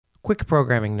Quick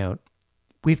programming note.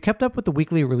 We've kept up with the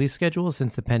weekly release schedule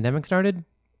since the pandemic started,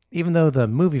 even though the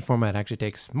movie format actually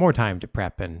takes more time to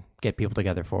prep and get people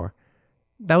together for.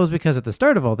 That was because at the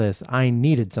start of all this, I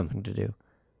needed something to do.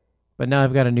 But now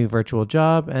I've got a new virtual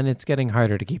job, and it's getting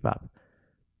harder to keep up.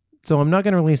 So I'm not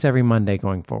going to release every Monday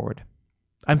going forward.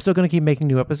 I'm still going to keep making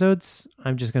new episodes,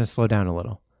 I'm just going to slow down a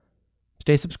little.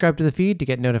 Stay subscribed to the feed to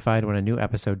get notified when a new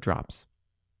episode drops.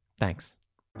 Thanks.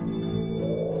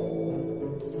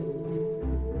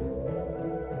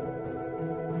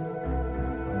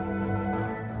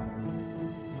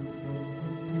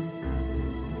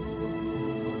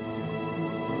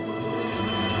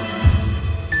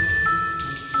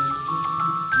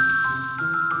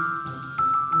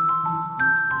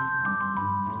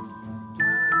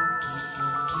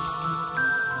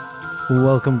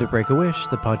 Welcome to Break a Wish,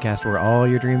 the podcast where all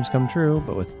your dreams come true,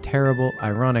 but with terrible,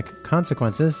 ironic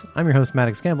consequences. I'm your host,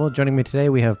 Maddox Campbell. Joining me today,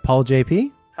 we have Paul JP.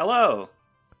 Hello.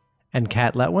 And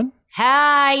Kat Letwin.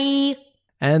 Hi.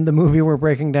 And the movie we're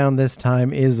breaking down this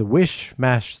time is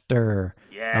Wishmaster,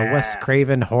 a Wes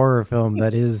Craven horror film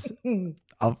that is...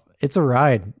 it's a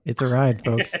ride. It's a ride,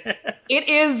 folks. It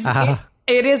is...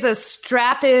 It is a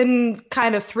strap-in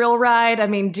kind of thrill ride. I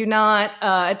mean, do not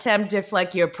attempt if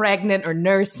like you're pregnant or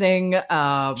nursing.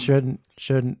 Shouldn't.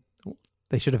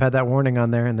 They should have had that warning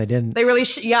on there, and they didn't. They really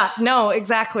yeah, no,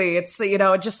 exactly. It's,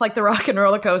 just like the Rock and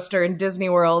Roller Coaster in Disney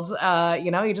World.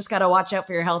 You just got to watch out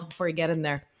for your health before you get in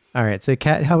there. All right, so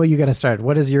Kat, how about you get us started?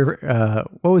 What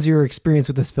was your experience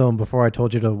with this film before I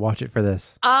told you to watch it for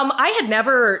this? I had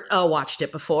never watched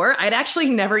it before. I'd actually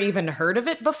never even heard of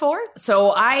it before.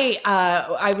 So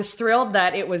I was thrilled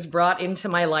that it was brought into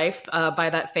my life by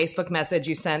that Facebook message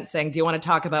you sent saying, "Do you want to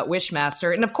talk about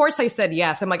Wishmaster?" And of course I said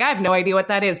yes. I'm like, I have no idea what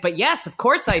that is, but yes, of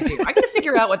course I do. I'm going to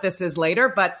figure out what this is later,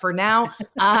 but for now,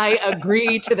 I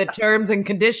agree to the terms and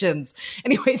conditions.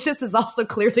 Anyway, this is also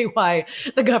clearly why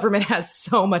the government has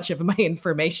so much of my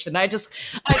information. I just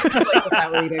like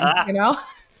without reading,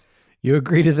 You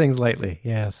agree to things lightly,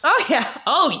 yes. Oh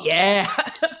yeah.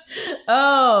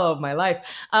 Oh, my life.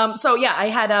 I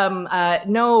had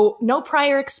no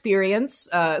prior experience.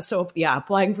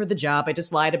 Applying for the job, I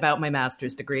just lied about my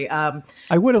master's degree. I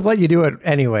would have let you do it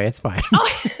anyway. It's fine.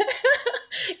 Oh.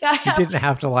 You didn't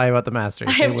have to lie about the master's.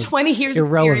 I have 20 years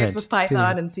experience with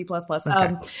Python and C++.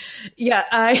 Okay.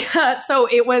 So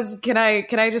it was, can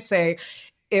I just say,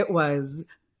 it was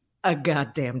a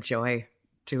goddamn joy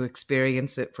to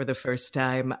experience it for the first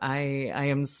time. I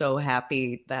am so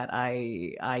happy that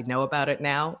I know about it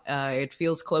now. It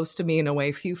feels close to me in a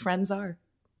way few friends are.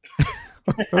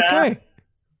 Okay.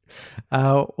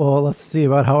 Well, let's see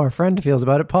about how our friend feels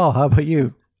about it. Paul, how about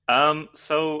you?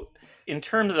 So in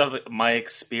terms of my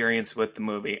experience with the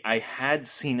movie, I had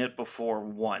seen it before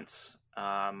once,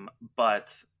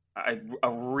 but a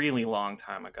really long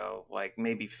time ago, like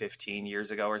maybe 15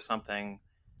 years ago or something,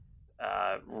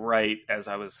 right as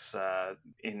I was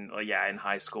in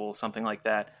high school, something like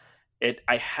that.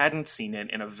 I hadn't seen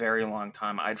it in a very long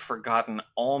time. I'd forgotten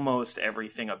almost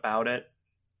everything about it.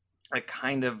 I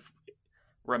kind of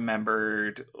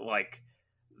remembered like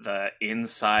the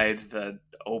inside the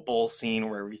opal scene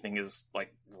where everything is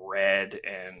like red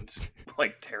and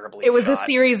like terribly it was shot. A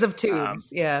series of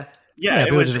tubes. Yeah,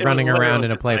 it was just running around in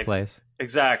a play place.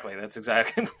 Exactly. That's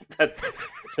exactly that.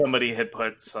 Somebody had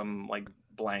put some like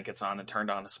blankets on and turned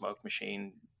on a smoke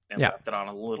machine and left it on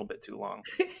a little bit too long.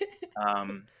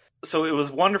 So it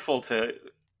was wonderful to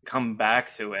come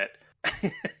back to it.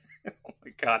 Oh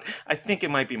my God. I think it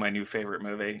might be my new favorite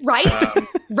movie. Right?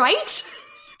 Right?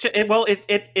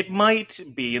 It might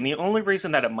be. And the only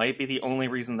reason that it might be, the only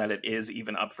reason that it is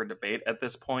even up for debate at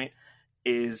this point,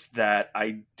 is that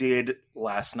I did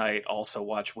last night also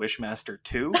watch Wishmaster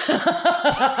 2.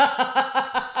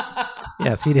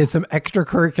 Yes, he did some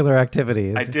extracurricular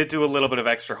activities. I did do a little bit of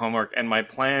extra homework, and my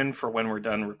plan for when we're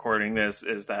done recording this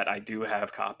is that I do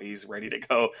have copies ready to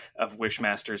go of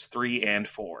Wishmasters 3 and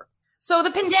 4. So the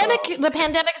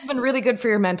pandemic has been really good for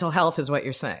your mental health, is what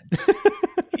you're saying.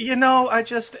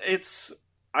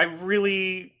 I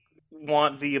really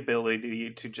want the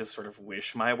ability to just sort of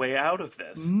wish my way out of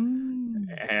this.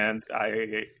 And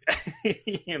I,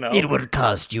 It will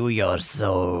cost you your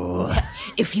soul.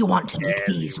 If you want to make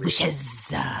these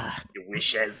wishes.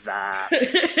 Wishes.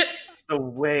 The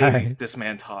way this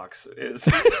man talks is...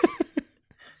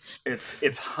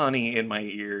 It's honey in my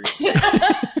ears.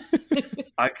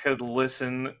 I could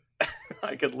listen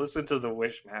to the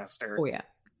Wishmaster. Oh yeah.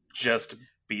 Just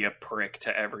be a prick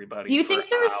to everybody. Do you think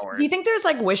there's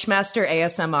like Wishmaster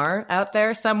ASMR out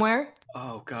there somewhere?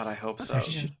 Oh God, I hope so. There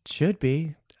should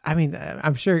be. I mean,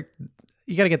 I'm sure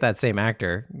you got to get that same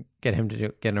actor, get him to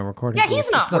get in a recording. Yeah, booth.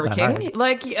 he's not that working. hard.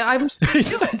 Like, I'm.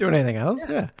 He's not doing anything else.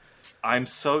 Yeah.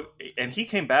 And he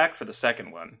came back for the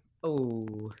second one,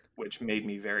 Oh. which made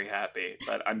me very happy.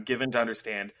 But I'm given to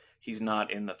understand he's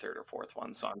not in the third or fourth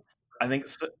one. So I think,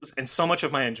 and so much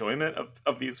of my enjoyment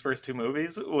of these first two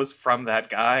movies was from that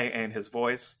guy and his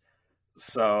voice.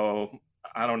 So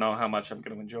I don't know how much I'm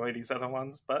going to enjoy these other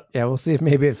ones, but Yeah, we'll see if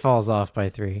maybe it falls off by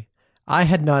 3. I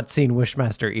had not seen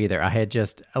Wishmaster either. I had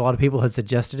a lot of people had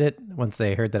suggested it once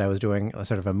they heard that I was doing a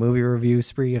sort of a movie review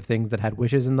spree of things that had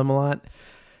wishes in them a lot.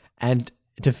 And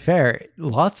to be fair,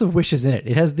 lots of wishes in it.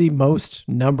 It has the most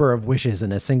number of wishes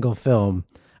in a single film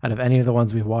out of any of the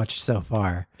ones we've watched so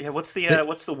far. yeah, what's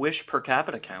the wish per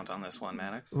capita count on this one,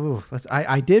 Mannix? Ooh,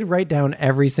 I did write down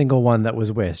every single one that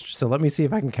was wished. So let me see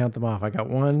if I can count them off. I got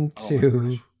 1,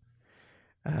 2,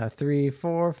 3,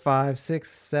 4, 5,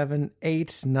 6, 7,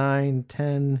 8, 9,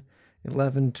 10,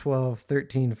 11, 12,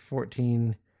 13,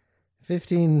 14,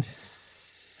 15,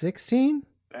 16?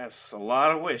 That's a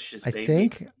lot of wishes, I baby.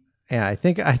 think. Yeah, I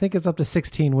think it's up to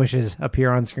 16 wishes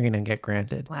appear on screen and get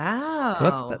granted. Wow.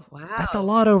 So wow. that's a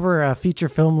lot over a feature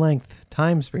film length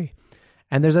time spree.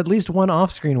 And there's at least one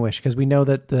off-screen wish because we know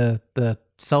that the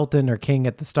Sultan or King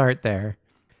at the start there,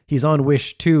 he's on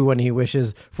wish 2 when he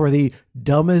wishes for the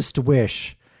dumbest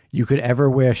wish you could ever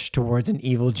wish towards an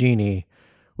evil genie,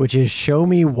 which is show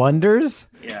me wonders.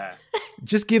 Yeah.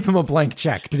 Just give him a blank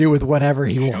check to do with whatever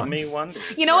he Show wants. me one.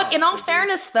 You know what? In all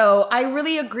fairness, though, I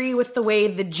really agree with the way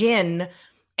the Jinn,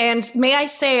 and may I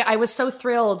say, I was so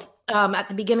thrilled at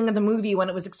the beginning of the movie when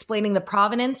it was explaining the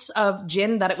provenance of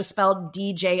Jinn, that it was spelled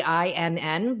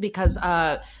Djinn, because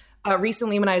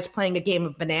recently when I was playing a game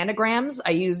of Bananagrams,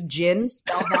 I used Jinn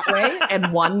spelled that way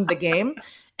and won the game.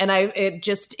 And it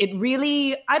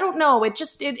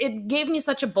gave me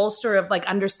such a bolster of like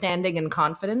understanding and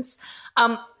confidence.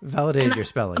 Validated your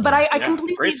spelling. But yeah. I Yeah,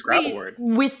 completely it's a great Scrabble agree word.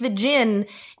 with the Jinn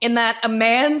in that a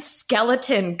man's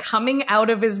skeleton coming out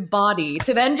of his body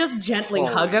to then just gently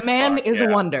Holy hug a man fuck, is yeah.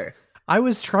 a wonder. I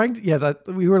was trying to, that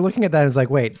we were looking at that and it's like,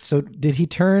 wait, so did he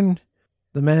turn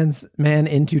the man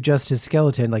into just his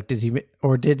skeleton? Like, did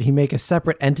he make a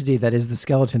separate entity that is the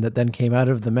skeleton that then came out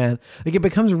of the man? Like, it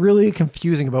becomes really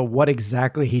confusing about what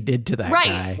exactly he did to that Right.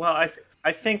 guy. Well,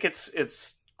 I think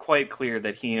it's quite clear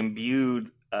that he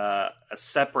imbued a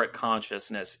separate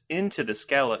consciousness into the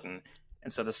skeleton,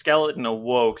 and so the skeleton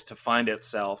awoke to find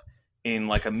itself in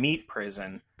like a meat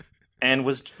prison, and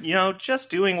was just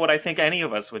doing what I think any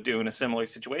of us would do in a similar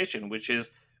situation, which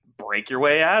is break your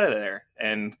way out of there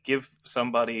and give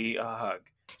somebody a hug.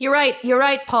 You're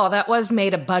right, Paul. That was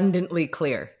made abundantly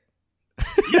clear.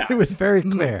 Yeah. It was very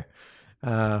clear.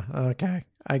 Okay,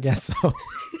 I guess so.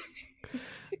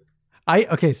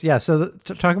 So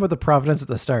talking about the providence at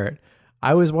the start,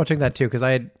 I was watching that too because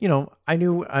I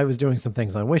knew I was doing some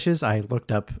things on wishes. I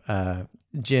looked up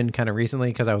Jinn kind of recently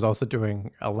because I was also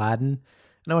doing Aladdin,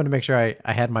 and I wanted to make sure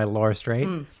I had my lore straight.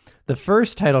 The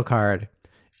first title card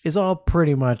is all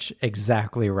pretty much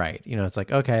exactly right. It's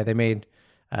like, okay, they made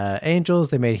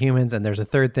angels, they made humans, and there's a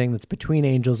third thing that's between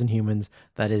angels and humans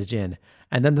that is Jinn.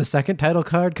 And then the second title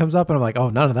card comes up and I'm like,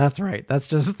 oh, none of that's right. That's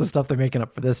just the stuff they're making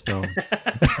up for this film.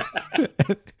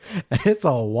 It's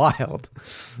all wild.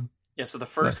 Yeah, so the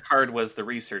first card was the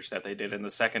research that they did, and the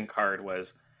second card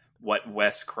was what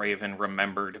Wes Craven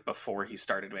remembered before he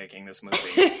started making this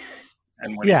movie.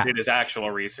 And when he did his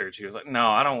actual research, he was like, no,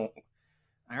 I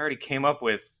already came up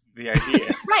with the idea.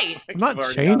 Right. I'm not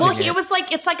changing Well, it. it was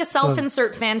like, it's like a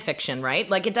self-insert fan fiction, right?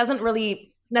 Like, it doesn't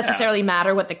really necessarily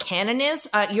matter what the canon is.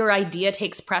 Your idea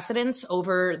takes precedence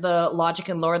over the logic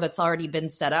and lore that's already been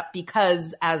set up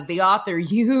because as the author,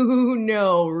 you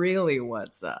know really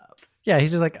what's up. Yeah,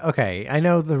 he's just like, okay, I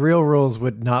know the real rules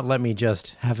would not let me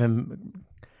just have him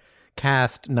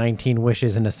cast 19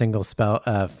 wishes in a single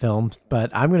film,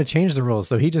 but I'm going to change the rules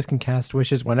so he just can cast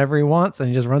wishes whenever he wants, and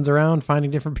he just runs around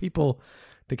finding different people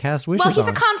to cast wishes Well, he's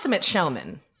on. a consummate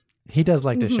showman. He does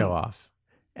like to show off.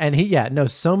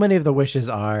 And so many of the wishes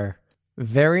are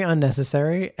very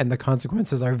unnecessary, and the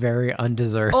consequences are very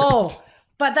undeserved. Oh,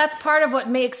 but that's part of what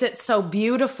makes it so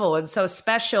beautiful and so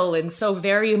special and so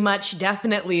very much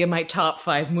definitely in my top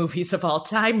 5 movies of all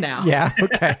time now. Yeah,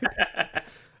 okay.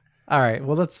 All right,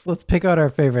 well, let's pick out our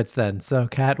favorites then. So,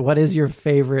 Kat, what is your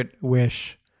favorite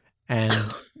wish and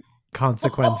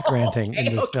consequence granting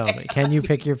in this film? Can you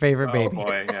pick your favorite baby? Oh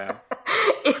boy, yeah.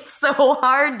 It's so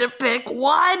hard to pick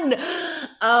one.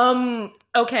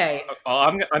 Okay.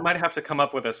 I might have to come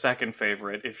up with a second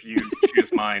favorite if you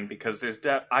choose mine, because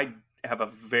I have a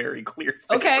very clear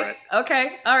favorite.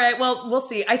 Okay. All right. Well, we'll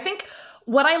see. I think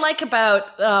What I like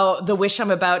about the wish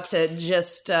I'm about to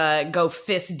just go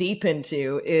fist deep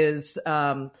into is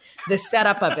the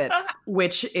setup of it,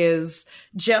 which is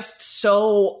just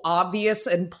so obvious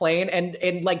and plain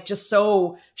and like just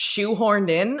so shoehorned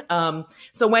in.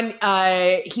 So when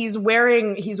he's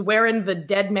wearing the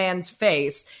dead man's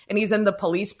face and he's in the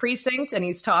police precinct and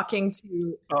he's talking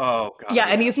to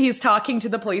and he's talking to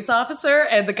the police officer,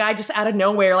 and the guy just out of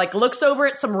nowhere like looks over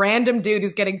at some random dude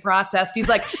who's getting processed. He's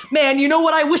like, "Man, you know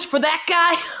what I wish for that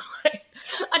guy?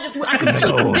 I could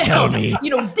take him down,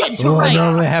 dead to rights."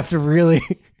 Normally I have to really.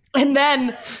 And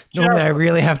then normally I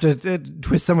really have to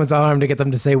twist someone's arm to get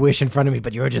them to say wish in front of me,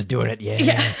 but you're just doing it.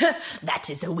 Yes. Yeah. That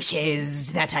is a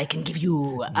wishes that I can give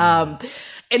you. And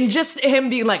just him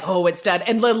being like, "Oh, it's done."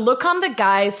 And the look on the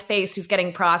guy's face who's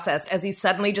getting processed as he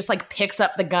suddenly just like picks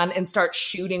up the gun and starts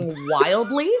shooting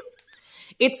wildly.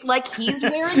 It's like he's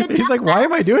wearing He's like, "Why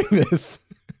am I doing this?"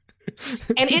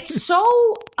 And it's so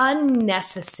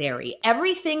unnecessary.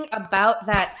 Everything about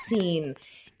that scene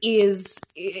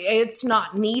it's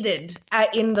not needed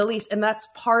in the least. And that's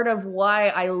part of why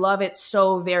I love it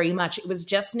so very much. It was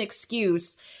just an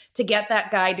excuse to get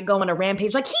that guy to go on a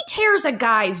rampage. Like, he tears a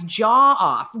guy's jaw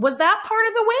off. Was that part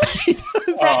of the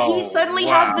wish? That he suddenly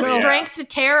has the strength to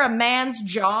tear a man's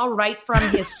jaw right from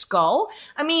his skull?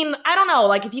 I mean, I don't know.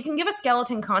 Like, if you can give a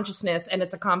skeleton consciousness and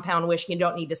it's a compound wish, you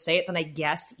don't need to say it, then I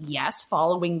guess, yes,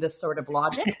 following this sort of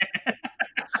logic.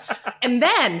 And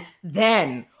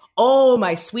then, oh,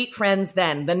 my sweet friends,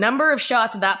 then the number of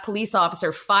shots that police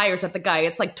officer fires at the guy,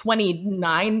 it's like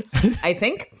 29, I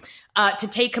think, to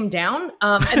take him down.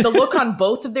 And the look on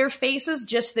both of their faces,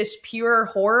 just this pure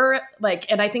horror. Like,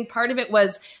 and I think part of it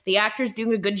was the actors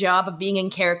doing a good job of being in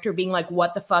character, being like,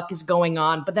 what the fuck is going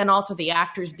on? But then also the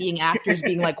actors being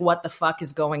like, what the fuck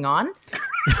is going on?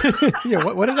 Yeah,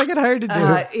 what did I get hired to do?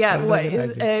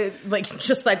 Like,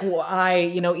 just like why,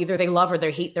 either they love or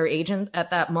they hate their agent at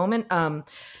that moment.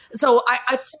 So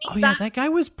I to me, that guy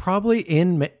was probably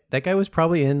in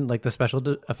like the special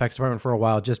effects department for a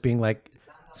while, just being like,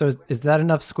 so is that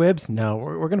enough squibs? No,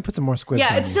 we're going to put some more squibs.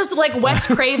 Yeah, it's just like Wes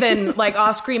Craven, like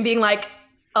off screen being like,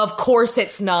 of course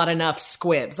it's not enough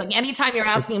squibs. Like anytime you're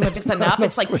asking him if it's enough,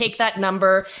 it's like, take that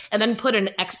number and then put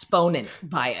an exponent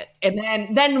by it.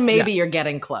 And then maybe you're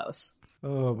getting close.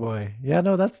 Oh boy. Yeah,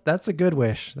 no, that's a good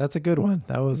wish. That's a good one.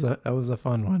 That was a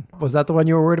fun one. Was that the one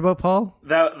you were worried about, Paul?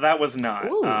 That was not.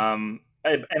 Ooh.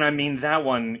 And I mean, that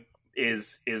one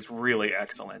is really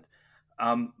excellent.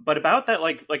 But about that,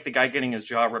 like the guy getting his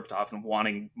jaw ripped off and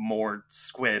wanting more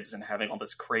squibs and having all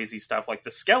this crazy stuff, like the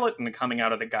skeleton coming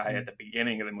out of the guy at the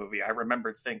beginning of the movie, I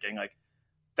remember thinking, like,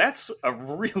 that's a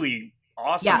really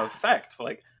awesome effect.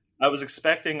 Like, I was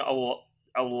expecting a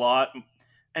lot,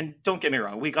 and don't get me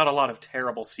wrong, we got a lot of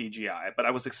terrible CGI, but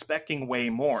I was expecting way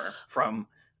more from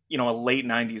a late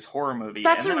 90s horror movie.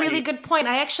 That's a really good point.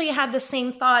 I actually had the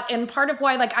same thought. And part of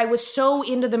why I was so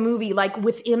into the movie,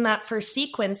 within that first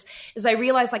sequence, is I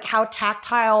realized how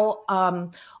tactile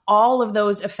all of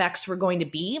those effects were going to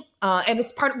be. And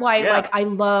it's part of why I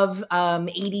love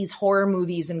 80s horror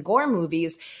movies and gore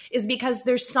movies, is because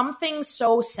there's something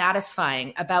so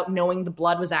satisfying about knowing the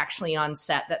blood was actually on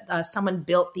set, that someone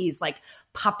built these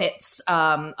puppets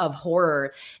of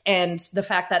horror, and the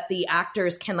fact that the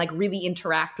actors can really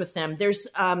interact with them. There's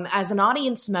as an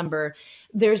audience member,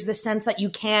 there's the sense that you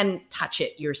can touch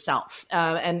it yourself,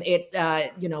 and it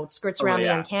skirts around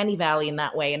the uncanny valley in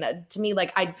that way. And to me,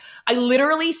 I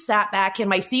literally sat back in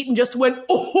my seat and just went,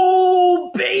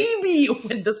 "Oh baby,"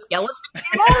 when the skeleton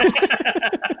came out.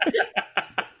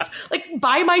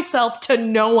 By myself, to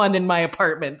no one in my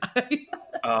apartment.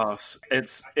 Oh,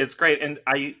 it's great. And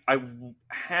I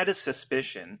had a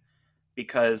suspicion,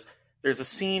 because there's a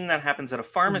scene that happens at a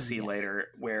pharmacy later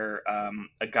where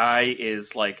a guy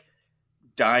is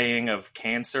dying of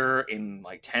cancer in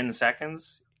 10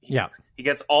 seconds. He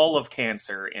gets all of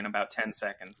cancer in about 10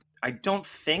 seconds. I don't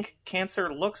think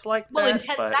cancer looks like that. Well, in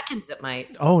 10 seconds it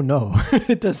might. Oh no,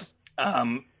 it does.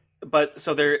 But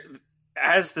so there,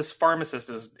 as this pharmacist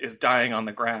is dying on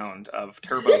the ground of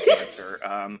turbo cancer,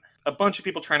 a bunch of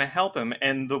people trying to help him,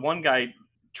 and the one guy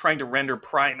trying to render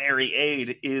primary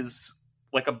aid is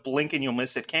like a blink and you'll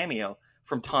miss it cameo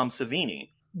from Tom Savini.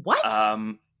 What?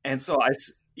 And so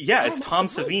it's Tom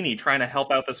Savini trying to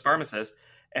help out this pharmacist.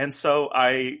 And so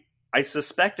I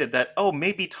suspected that,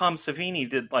 maybe Tom Savini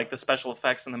did the special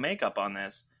effects and the makeup on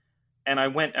this. And I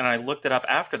went and I looked it up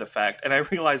after the fact, and I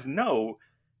realized, no,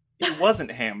 it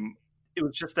wasn't him. It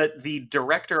was just that the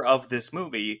director of this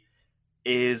movie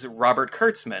is Robert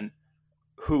Kurtzman,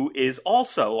 who is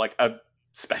also a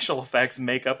special effects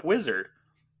makeup wizard.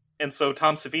 And so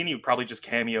Tom Savini probably just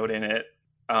cameoed in it.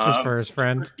 Just for his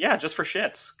friend? Just for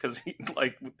shits, because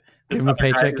like give him a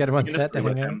paycheck, get him on set to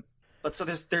hang out. But so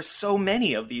there's so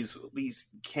many of these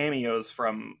cameos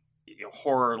from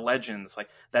horror legends, like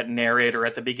that narrator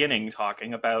at the beginning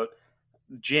talking about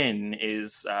Jin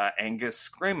is Angus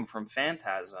Scrimm from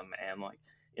Phantasm, and like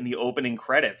in the opening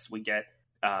credits we get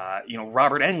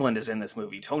Robert Englund is in this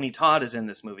movie, Tony Todd is in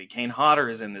this movie, Kane Hodder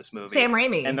is in this movie, Sam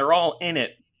Raimi, and they're all in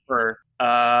it for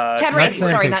Ted Raimi.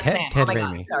 Sorry, not Sam. Ted oh my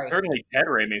Raimi. God, sorry. Certainly Ted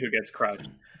Raimi, who gets crushed.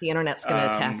 The internet's going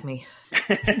to attack me.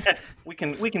 we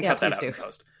can cut that out in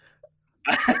post.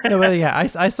 No, but yeah,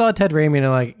 I saw Ted Raimi and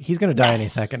I'm like, he's going to die any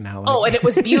second now. Like. Oh, and it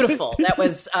was beautiful. That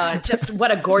was just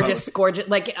what a gorgeous,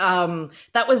 like,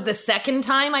 that was the second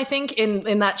time, I think,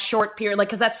 in that short period, like,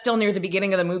 because that's still near the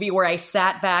beginning of the movie where I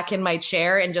sat back in my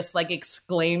chair and just, like,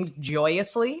 exclaimed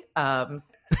joyously.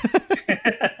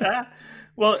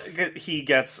 Well, he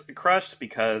gets crushed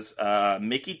because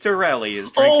Mickey Torelli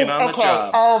is drinking on the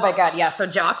job. Oh, my God. Yeah. So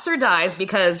Joxer dies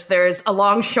because there's a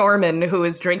longshoreman who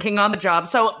is drinking on the job.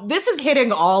 So this is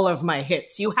hitting all of my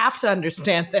hits. You have to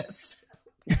understand this.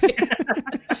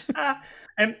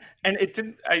 And it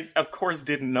didn't. I, of course,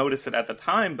 didn't notice it at the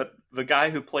time, but the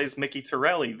guy who plays Mickey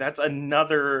Torelli, that's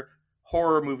another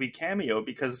horror movie cameo,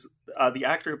 because the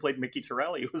actor who played Mickey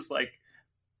Torelli was like,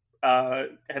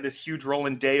 had this huge role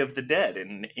in Day of the Dead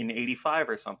in 85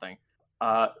 or something.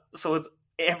 So it's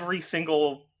every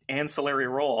single ancillary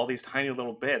role, all these tiny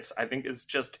little bits. I think it's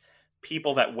just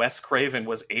people that Wes Craven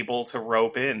was able to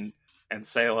rope in and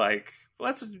say, like,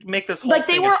 let's make this whole like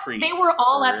thing a treat. They were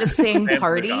all at the same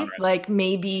party, like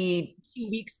maybe 2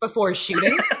 weeks before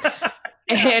shooting.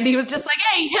 And he was just like,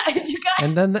 "Hey, you guys."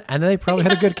 And then they probably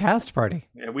had a good cast party.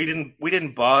 Yeah, we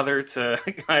didn't bother to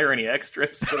hire any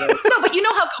extras for that. No, but you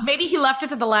know how maybe he left it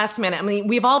to the last minute. I mean,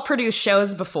 we've all produced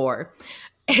shows before,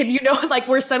 and like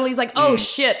where suddenly he's like, "Oh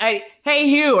shit, hey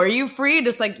Hugh, are you free?"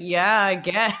 Just like, yeah, I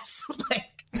guess. Like,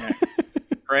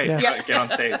 great, get on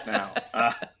stage now.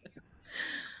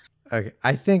 Okay,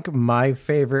 I think my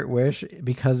favorite wish,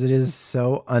 because it is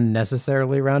so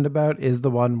unnecessarily roundabout, is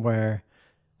the one where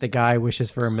the guy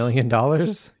wishes for $1 million.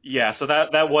 Yeah, so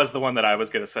that was the one that I was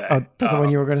going to say. Oh, that's the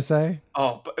one you were going to say?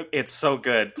 Oh, but it's so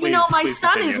good. Please, my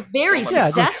son continue. is very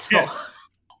successful.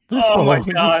 Oh my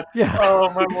God. Yeah. Oh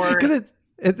my word. Because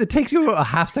it takes you a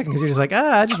half second because you're just like,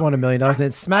 I just want $1 million. And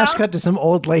it's smash cut to some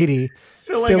old lady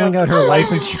filling out her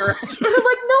life insurance. Like,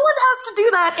 no one has to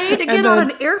do that, to get on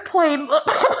an airplane.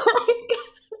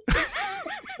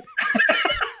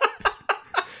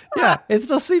 Yeah, it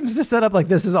still seems to set up like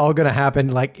this is all going to happen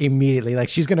like immediately. Like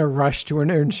she's going to rush to an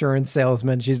insurance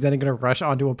salesman. She's then going to rush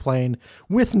onto a plane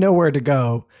with nowhere to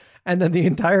go. And then the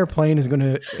entire plane is going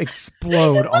to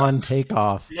explode on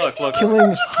takeoff. Look.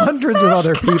 Killing hundreds of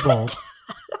other people.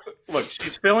 Look,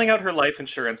 she's filling out her life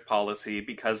insurance policy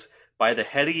because by the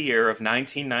heady year of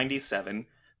 1997,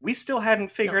 we still hadn't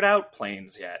figured out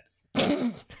planes yet.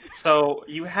 So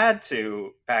you had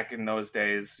to, back in those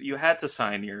days, you had to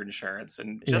sign your insurance,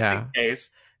 and just in case.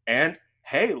 And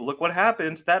hey, look what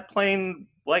happened. That plane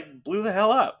like blew the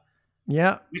hell up.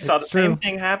 Yeah, we saw the same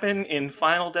thing happen in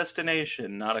Final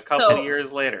Destination, not a couple of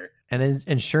years later. And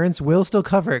insurance will still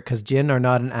cover it because Jinn are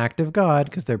not an active god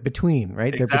because they're between,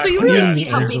 right? Exactly. So you really see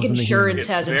how big insurance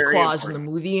has its claws in the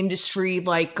movie industry,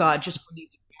 like just for these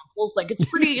examples. Like it's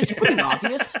pretty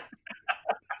obvious.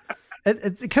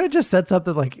 It kind of just sets up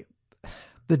that like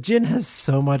the Jinn has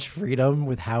so much freedom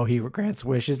with how he grants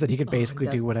wishes that he could basically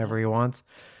do whatever he wants.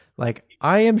 Like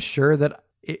I am sure that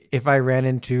if I ran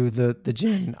into the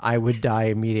Jinn, I would die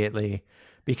immediately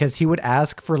because he would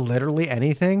ask for literally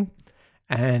anything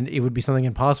and it would be something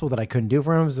impossible that I couldn't do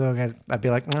for him. So I'd be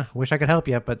like, wish I could help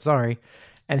you, but sorry.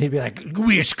 And he'd be like,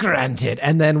 wish granted.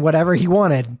 And then whatever he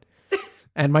wanted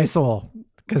and my soul,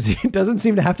 because he doesn't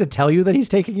seem to have to tell you that he's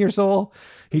taking your soul.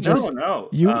 He just,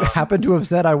 you happen to have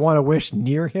said, I want to wish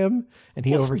near him, and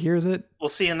he overhears it. Well,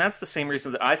 see, and that's the same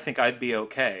reason that I think I'd be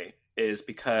okay, is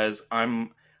because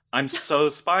I'm so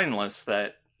spineless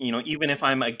that, even if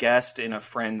I'm a guest in a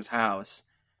friend's house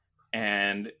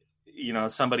and,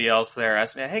 somebody else there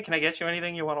asks me, hey, can I get you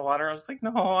anything? You want a water? I was like,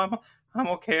 no, I'm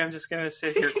okay. I'm just going to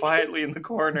sit here quietly in the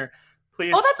corner.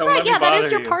 Please. Oh, that's right. Yeah, that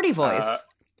is your party voice.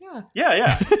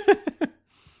 Yeah.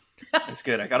 It's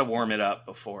good. I got to warm it up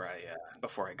before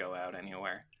I go out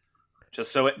anywhere.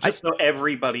 Just so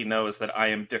everybody knows that I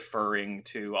am deferring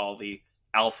to all the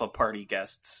alpha party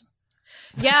guests.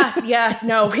 Yeah.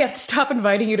 No, we have to stop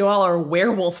inviting you to all our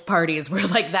werewolf parties where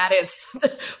like that is the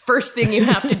first thing you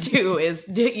have to do is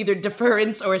either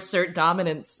deference or assert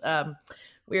dominance.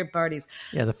 Weird parties.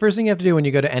 Yeah, the first thing you have to do when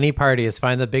you go to any party is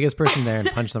find the biggest person there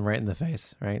and punch them right in the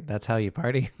face, right? That's how you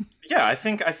party. Yeah, I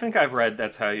think I've read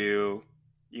that's how you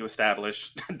you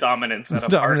establish dominance at a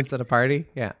Dominance party. at a party?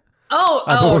 Yeah. Oh,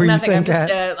 what were you nothing.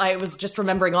 saying, I was just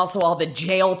remembering also all the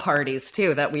jail parties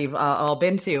too that we've all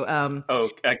been to.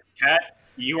 Kat,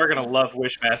 you are going to love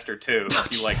Wishmaster 2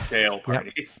 if you like jail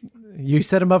parties. You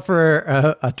set him up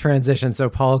for a transition. So,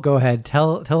 Paul, go ahead.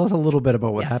 Tell us a little bit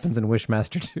about what happens in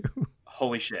Wishmaster 2.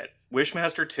 Holy shit.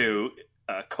 Wishmaster 2,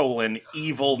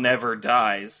 evil never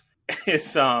dies,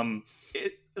 is, so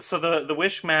the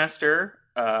Wishmaster,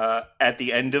 at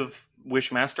the end of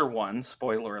Wishmaster 1,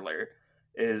 spoiler alert,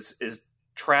 is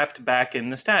trapped back in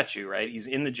the statue, right? He's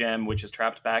in the gem, which is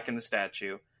trapped back in the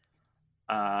statue.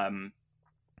 And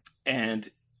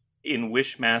in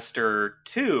Wishmaster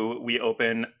 2, we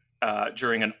open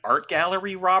during an art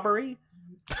gallery robbery.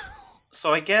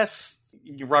 So I guess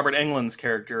Robert Englund's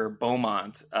character,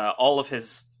 Beaumont, all of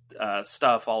his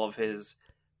stuff, all of his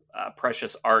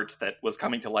precious art that was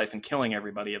coming to life and killing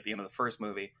everybody at the end of the first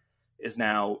movie is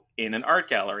now in an art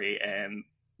gallery. And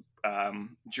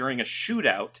during a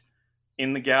shootout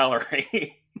in the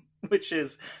gallery, which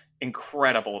is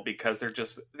incredible because they're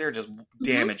just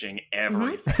damaging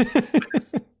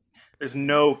everything. There's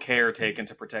no care taken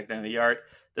to protect any of the art.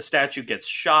 The statue gets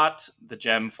shot, the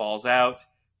gem falls out,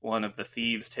 one of the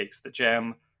thieves takes the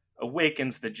gem,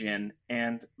 awakens the djinn,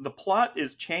 and the plot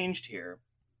is changed here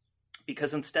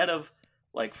because instead of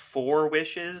like 4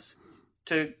 wishes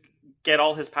to get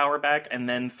all his power back and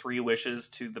then 3 wishes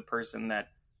to the person that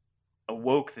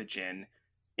awoke the djinn,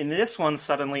 in this one,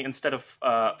 suddenly, instead of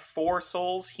 4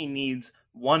 souls, he needs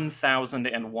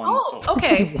 1,001 souls.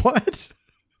 Okay. What?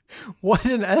 What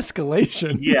an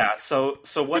escalation! Yeah. So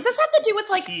what does this have to do with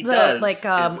like he the does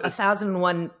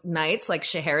 1,001 nights, like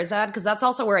Scheherazade? Because that's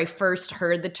also where I first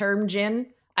heard the term djinn.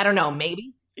 I don't know,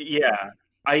 maybe. Yeah,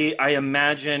 I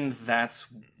imagine that's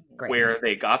where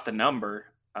they got the number.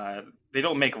 They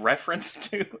don't make reference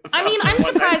to. I mean, I'm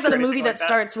surprised that a movie that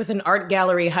starts with an art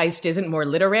gallery heist isn't more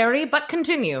literary, but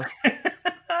continue.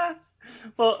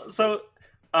 Well, so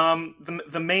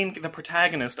the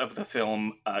protagonist of the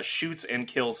film shoots and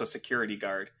kills a security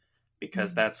guard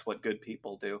because that's what good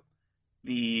people do.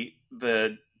 The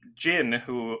djinn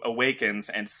who awakens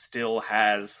and still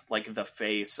has like the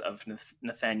face of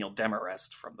Nathaniel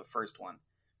Demarest from the first one,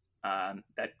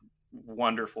 that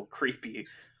wonderful creepy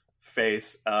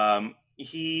face.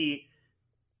 He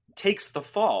takes the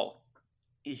fall.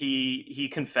 He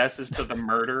confesses to the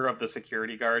murder of the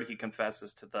security guard. He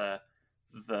confesses to the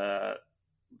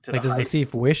does the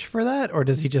thief wish for that, or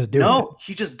does he just do it? No,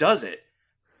 he just does it.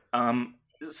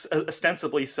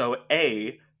 Ostensibly, so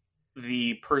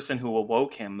the person who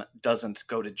awoke him doesn't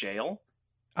go to jail.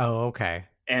 Oh, okay.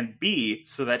 And B,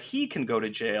 so that he can go to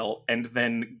jail and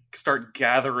then start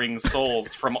gathering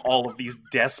souls from all of these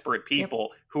desperate people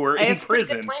who are in prison.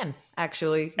 It's a good plan,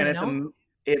 actually. And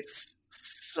it's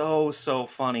so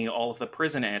funny, all of the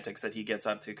prison antics that he gets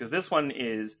up to, because this one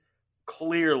is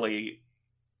clearly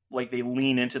like they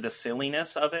lean into the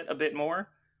silliness of it a bit more.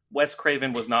 Wes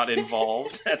Craven was not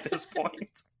involved at this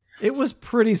point. It was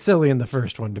pretty silly in the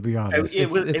first one, to be honest. It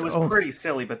was pretty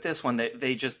silly, but this one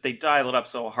they dial it up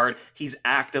so hard. He's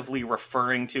actively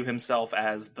referring to himself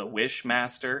as the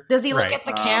Wishmaster. Does he look at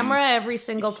the camera every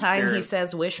single time he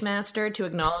says Wishmaster to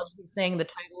acknowledge he's saying the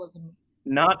title of the movie?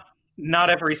 Not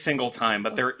every single time,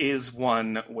 but there is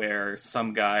one where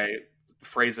some guy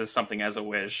phrases something as a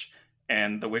wish,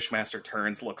 and the Wishmaster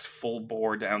turns, looks full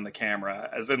bore down the camera,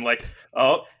 as in like,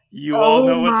 oh, you all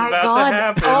know what's about to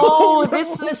happen. Oh,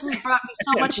 this has brought me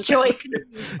so much joy.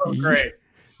 Oh, great.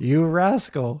 You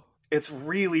rascal. It's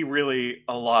really, really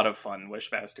a lot of fun,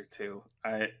 Wishmaster 2.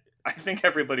 I think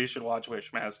everybody should watch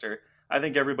Wishmaster. I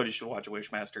think everybody should watch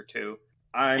Wishmaster 2.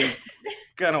 I'm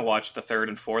gonna watch the 3rd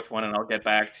and 4th one, and I'll get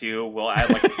back to you. We'll add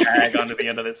like a tag onto the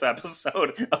end of this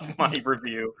episode of my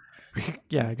review.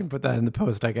 Yeah, I can put that in the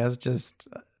post, I guess. Just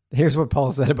here's what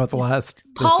Paul said about the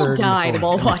Paul died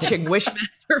while watching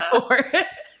Wishmaster 4.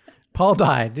 Paul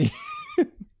died.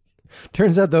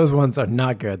 Turns out those ones are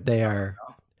not good. They are.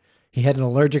 He had an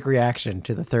allergic reaction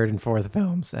to the 3rd and 4th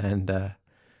films, and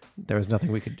there was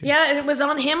nothing we could do. Yeah, it was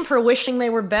on him for wishing they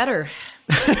were better.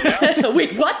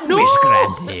 Wait, what? No! Wish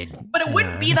granted. But it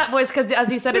wouldn't be that voice because,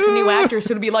 as you said, it's a new actor,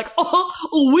 so it'd be like,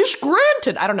 oh, wish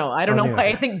granted. I don't know why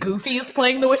I think Goofy is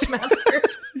playing the Wishmaster.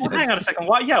 Well, hang on a second.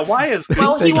 Why is Goofy?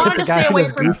 Well, he wanted to stay away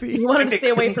from Goofy. He wanted to stay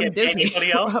away from Disney.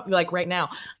 Anybody else? Like right now.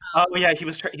 Oh yeah, he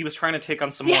was trying to take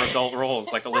on some more adult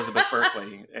roles like Elizabeth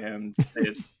Berkley, and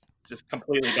it just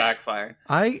completely backfired.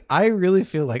 I really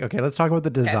feel like, okay, let's talk about the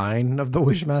design of the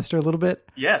Wishmaster a little bit.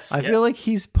 Yes. I feel like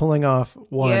he's pulling off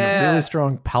really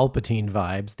strong Palpatine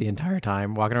vibes the entire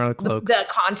time, walking around with a cloak, the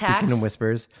contacts, speaking in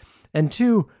whispers. And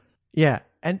 2, yeah,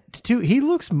 And two, he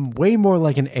looks way more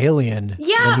like an alien.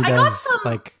 Yeah, than he I got does, some.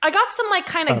 like I got some like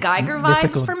kind of Geiger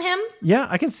mythical- vibes from him. yeah,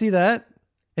 I can see that.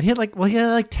 And he had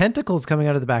like tentacles coming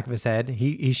out of the back of his head.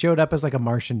 He showed up as like a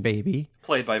Martian baby.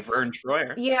 Played by Vern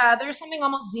Troyer. Yeah, there's something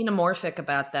almost xenomorphic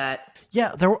about that.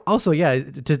 Yeah, there were also, to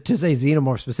say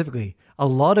xenomorph specifically, a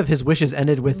lot of his wishes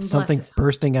ended with Bless something his heart.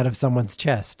 bursting out of someone's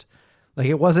chest. Like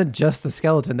it wasn't just the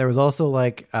skeleton. There was also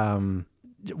like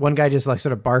one guy just like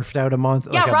sort of barfed out a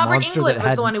monster. Yeah, like a Robert monster Englund that was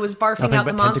had the one who was barfing nothing out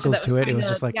the but monster tentacles that was to it. trying It was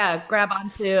to, just like grab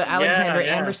onto Alexandra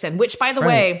yeah. Anderson. Which, by the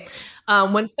Right. way,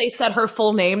 once they said her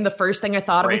full name, the first thing I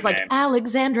thought of was Great like name.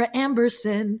 Alexandra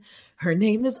Amberson. Her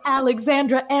name is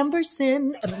Alexandra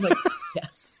Amberson, and I'm like,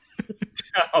 yes.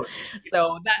 Oh,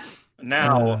 So that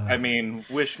now, Uh. I mean,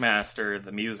 Wishmaster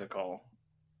the musical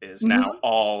is now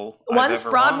all I've once ever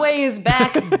Broadway wanted. is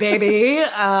back, baby,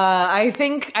 I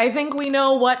think we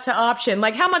know what to option.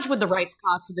 Like, how much would the rights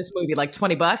cost for this movie? Like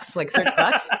 $20, like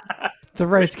 $30? the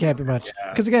rights can't be much.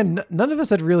 Because again, none of us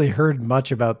had really heard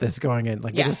much about this going in.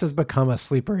 Like Yeah. this has become a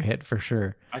sleeper hit for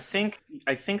sure. I think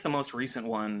the most recent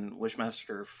one,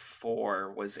 Wishmaster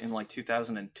 4, was in like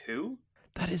 2002.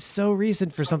 That is so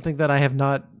recent for something that I have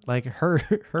not like heard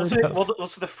Well, of.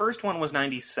 so the first one was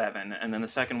 97, and then the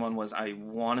second one was, I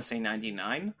want to say,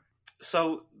 99.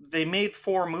 So they made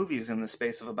 4 movies in the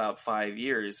space of about 5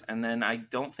 years, and then I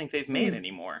don't think they've made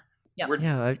any more. Yeah.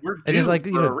 Yeah, we're it is due like for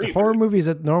a the reboot. horror movies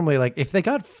that normally like if they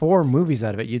got 4 movies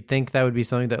out of it, you'd think that would be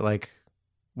something that like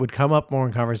would come up more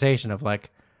in conversation of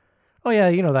like, oh yeah,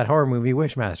 that horror movie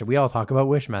Wishmaster. We all talk about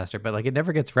Wishmaster, but like it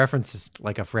never gets referenced as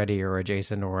like a Freddy or a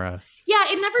Jason or a. Yeah,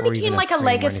 it never Or became even a like a Scream or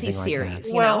legacy anything like series. that.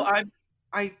 You Well, know?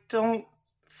 I don't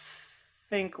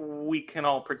think we can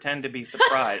all pretend to be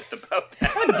surprised about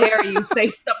that. How dare you say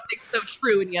something so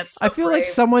true and yet so I feel like brave.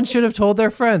 someone should have told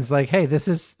their friends like, hey,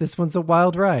 this one's a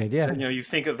wild ride. Yeah. You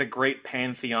think of the great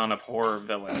pantheon of horror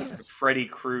villains: Freddy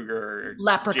Krueger,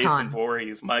 Leprechaun. Jason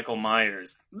Voorhees, Michael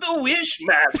Myers, the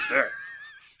Wishmaster.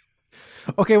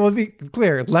 Okay, well, be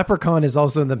clear. Leprechaun is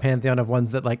also in the pantheon of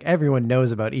ones that like everyone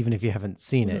knows about, even if you haven't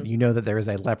seen it. You know that there is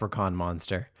a leprechaun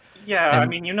monster. Yeah, I And-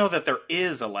 mean, you know that there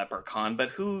is a leprechaun, but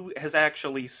who has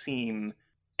actually seen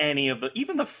any of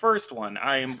even the first one?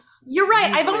 You're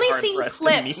right. I've usually only seen hard-pressed to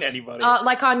meet clips, anybody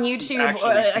like on YouTube. actually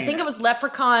I seen think it. it was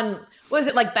Leprechaun. What was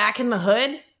it like Back in the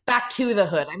Hood? Back to the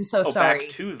Hood. I'm so sorry. Back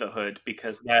to the Hood,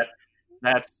 because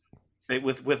that's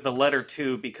with the letter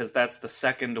 2, because that's the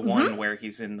second one where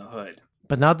he's in the hood.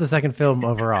 But not the second film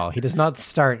overall. He does not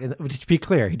start. To be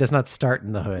clear, he does not start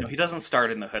in the hood. No, he doesn't start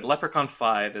in the hood. Leprechaun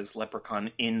 5 is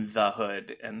Leprechaun in the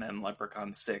hood, and then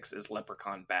Leprechaun 6 is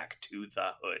Leprechaun back to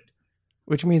the hood.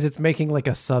 Which means it's making like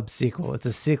a sub sequel. It's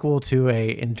a sequel to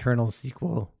a internal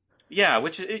sequel. Yeah,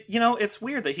 which it's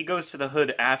weird that he goes to the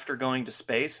hood after going to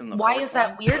space. In the Why fourth is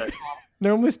that one, weird? but-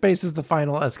 Normally, space is the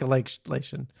final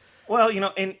escalation. Well,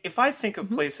 and if I think of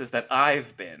places that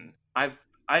I've been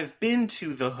been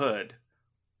to the hood.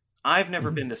 I've never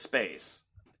been to space.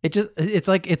 It's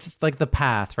like the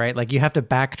path, right? Like you have to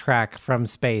backtrack from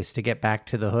space to get back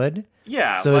to the hood.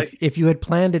 Yeah. So like, if you had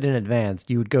planned it in advance,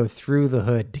 you would go through the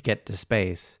hood to get to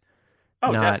space.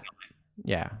 oh, not- definitely.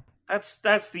 Yeah.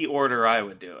 That's the order I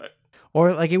would do it.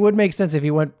 Or like it would make sense if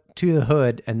he went to the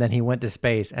hood and then he went to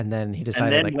space and then he And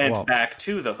decided then like, went well, back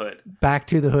to the hood. back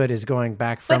to the hood is going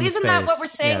back from But isn't space. that what we're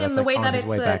saying Yeah, in that's the like way on that his it's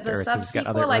way back to the Earth. He's got sub-sequel?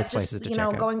 other Like Earth just, places to check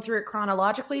out. going through it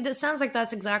chronologically, it sounds like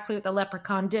that's exactly what the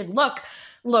Leprechaun did. Look,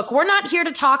 we're not here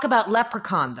to talk about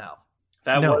Leprechaun, though.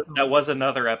 That was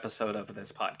another episode of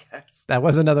this podcast. That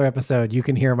was another episode. You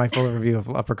can hear my full review of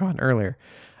Leprechaun earlier,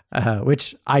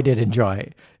 which I did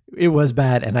enjoy. It was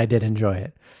bad, and I did enjoy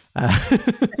it.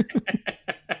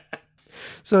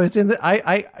 So it's in the.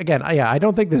 I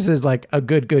don't think this is like a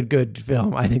good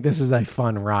film. I think this is a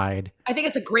fun ride. I think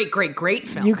it's a great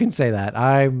film. You can say that.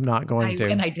 I'm not going to.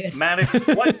 And I did. Maddox,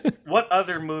 what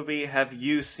other movie have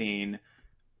you seen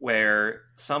where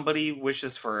somebody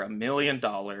wishes for $1 million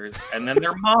and then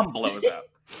their mom blows up?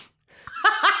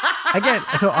 Again,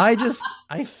 so I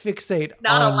fixate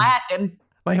Not on Aladdin.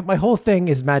 my whole thing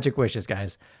is magic wishes,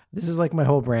 guys. This is like my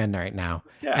whole brand right now.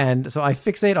 Yeah. And so I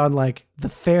fixate on like the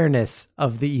fairness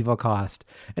of the evil cost.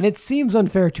 And it seems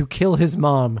unfair to kill his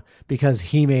mom because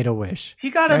he made a wish. He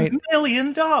got Right. $1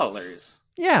 million.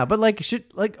 Yeah, but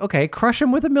okay, crush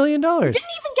him with $1 million. Didn't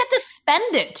even get to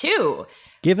spend it, too.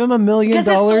 Give him $1 million Because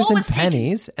his soul in was taken.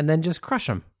 pennies and then just crush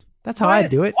him. That's how I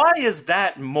do it. Why is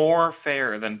that more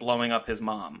fair than blowing up his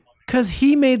mom? Because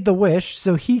he made the wish,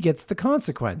 so he gets the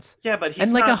consequence. Yeah, but he's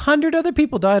And like not. 100 other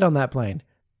people died on that plane.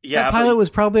 Yeah, That pilot but was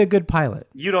probably a good pilot.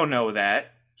 you don't know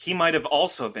that. He might have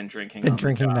also been drinking. Been on the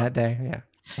drinking job. that day.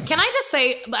 Yeah. Can I just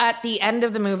say at the end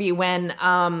of the movie when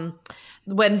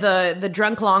when the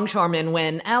drunk longshoreman,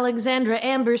 when Alexandra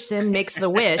Amberson makes the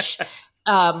wish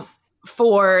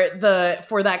for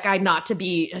that guy not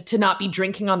be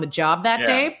drinking on the job that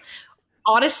day.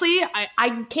 Honestly,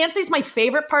 I can't say it's my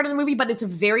favorite part of the movie, but it's a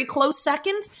very close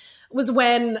second. Was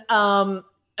when Ted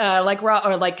Raimi,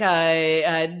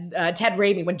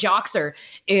 when Joxer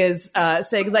is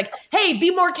saying like, "Hey, be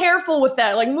more careful with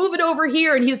that. Like, move it over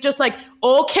here," and he's just like,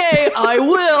 "Okay, I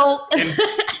will,"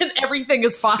 and everything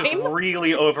is fine. Just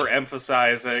really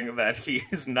overemphasizing that he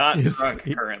is not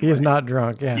drunk currently. He is not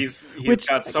drunk. Yeah, he's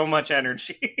got so much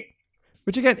energy.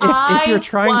 Which again, if you're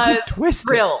trying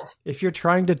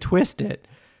to twist it,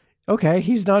 okay,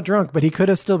 he's not drunk, but he could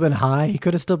have still been high. He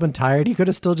could have still been tired. He could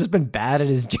have still just been bad at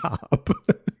his job.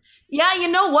 Yeah, you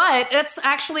know what? That's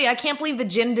actually, I can't believe the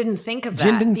Jinn didn't think of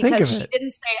that. Because she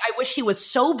didn't say, "I wish he was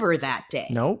sober that day."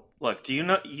 Nope. Look, do you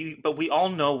know, but we all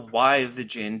know why the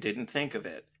Jinn didn't think of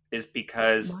it. Is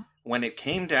because when it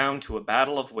came down to a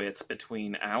battle of wits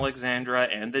between Alexandra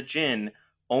and the Jinn,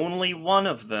 only one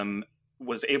of them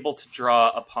was able to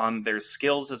draw upon their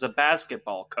skills as a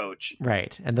basketball coach.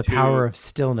 Right, and the power of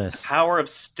stillness. The power of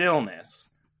stillness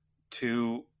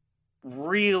to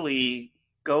really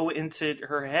go into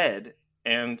her head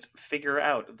and figure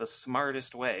out the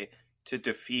smartest way to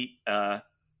defeat a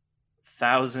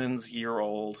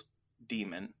thousands-year-old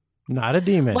demon. Not a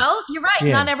demon. Well, you're right.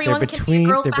 Jinn. Not everyone can be a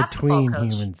girl's basketball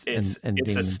coach. Humans it's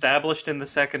demons. Established in the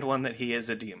second one that he is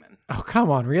a demon. Oh,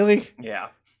 come on, really? Yeah.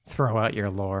 Throw out your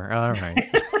lore. All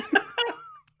right.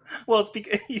 Well, it's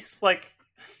because he's like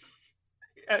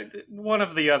one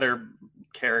of the other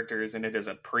characters in it is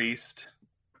a priest.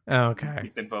 Oh, okay.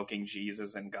 He's invoking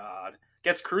Jesus and God.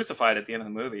 Gets crucified at the end of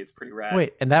the movie. It's pretty rad.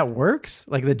 Wait, and that works?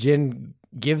 Like the Jinn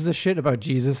gives a shit about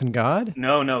Jesus and God?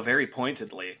 No, very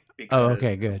pointedly. Because,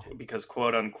 okay, good. Because,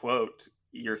 quote unquote,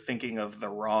 you're thinking of the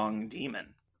wrong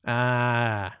demon.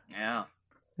 Ah. Yeah.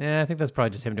 Yeah, I think that's probably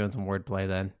just him doing some wordplay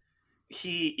then.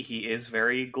 He is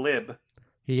very glib.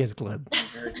 He is glib.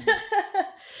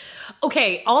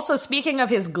 Okay, also speaking of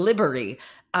his glibbery,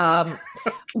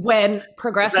 when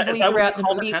progressively is that throughout what we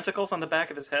call the tentacles on the back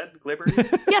of his head?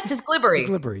 Glibberies? Yes, his glibbery.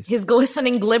 Glibberies. His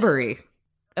glistening glibbery.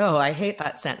 Oh, I hate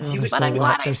that sentence, but I'm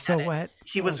glad I said it. Wet.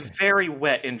 He was very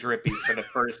wet and drippy for the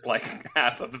first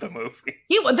half of the movie.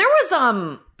 There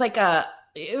was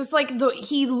it was like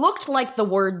he looked like the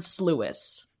word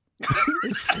sluice.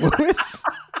 Sluice?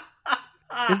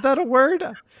 Is that a word?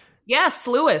 Yeah,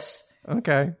 sluice.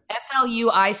 Okay.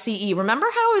 SLUICE. Remember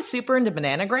how I was super into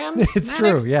bananagrams? It's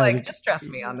true, yeah. Just trust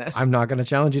me on this. I'm not going to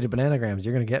challenge you to bananagrams.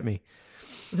 You're going to get me.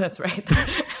 That's right.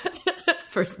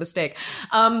 First mistake.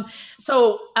 His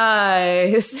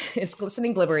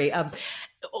glistening glibbery.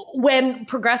 When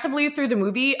progressively through the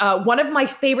movie, one of my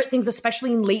favorite things,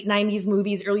 especially in late 90s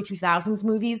movies, early 2000s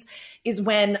movies, is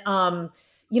when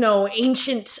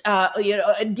ancient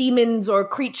demons or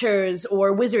creatures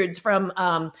or wizards from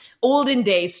olden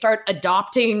days start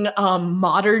adopting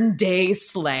modern day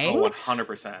slang. Oh,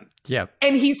 100%. Yeah.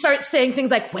 And he starts saying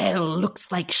things like, "Well,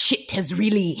 looks like shit has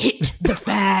really hit the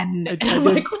fan."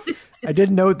 I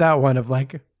did note that one of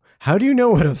like, how do you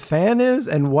know what a fan is?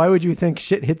 And why would you think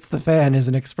shit hits the fan is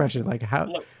an expression? Like how?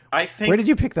 Look, where did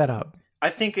you pick that up? I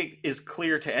think it is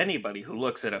clear to anybody who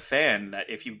looks at a fan that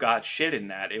if you got shit in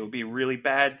that, it would be a really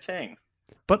bad thing.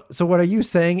 But so what are you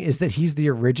saying is that he's the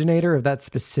originator of that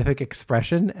specific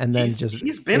expression, and then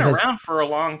he's been around for a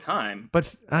long time.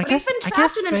 But I guess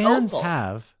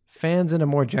fans in a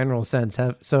more general sense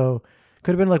have, so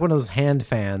could have been like one of those hand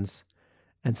fans,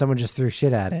 and someone just threw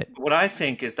shit at it. What I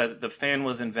think is that the fan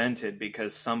was invented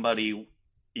because somebody,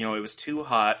 it was too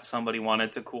hot. Somebody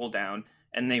wanted to cool down.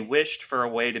 And they wished for a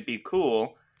way to be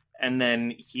cool, and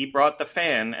then he brought the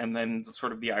fan, and then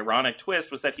sort of the ironic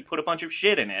twist was that he put a bunch of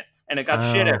shit in it, and it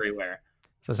got shit everywhere.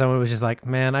 So someone was just like,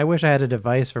 man, I wish I had a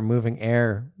device for moving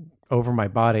air over my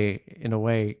body in a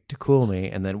way to cool me,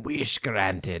 and then wish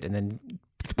granted, and then...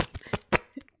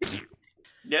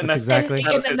 Yeah, and that's exactly.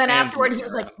 And then afterward, he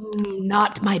was like,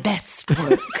 "Not my best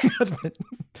work."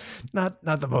 not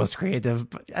the most creative,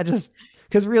 but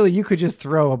because really, you could just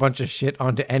throw a bunch of shit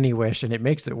onto any wish, and it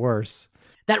makes it worse.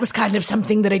 That was kind of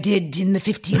something that I did in the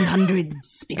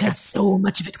 1500s because so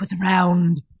much of it was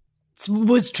around. It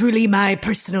was truly my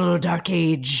personal dark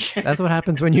age. That's what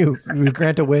happens when you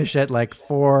grant a wish at like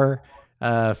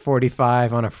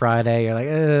 4:45 on a Friday. You're like,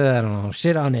 I don't know,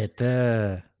 shit on it.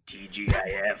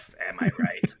 TGIF, am I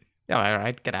right? All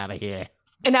right, get out of here.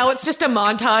 And now it's just a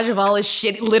montage of all his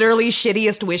literally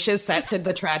shittiest wishes set to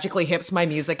the Tragically Hip's My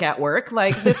Music at Work.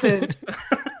 Like, this is...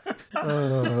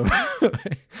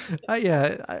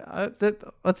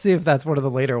 Let's see if that's one of the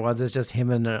later ones. It's just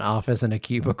him in an office in a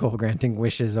cubicle granting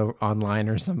wishes online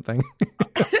or something.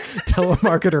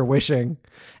 Telemarketer wishing,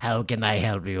 how can I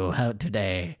help you out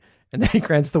today? And then he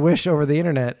grants the wish over the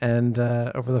internet and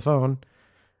over the phone.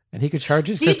 And he could charge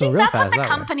his crystal real fast. Do you think that's what the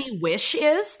company Wish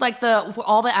is? Like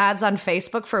all the ads on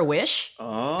Facebook for Wish?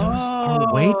 Oh. Those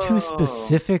are way too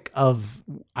specific of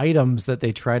items that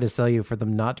they try to sell you for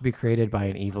them not to be created by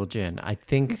an evil djinn. I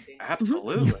think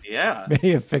Absolutely, yeah.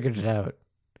 may have figured it out.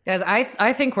 Guys,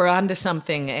 I think we're onto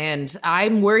something, and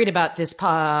I'm worried about this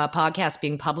podcast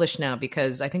being published now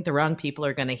because I think the wrong people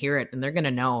are going to hear it, and they're going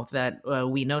to know that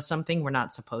we know something we're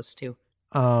not supposed to.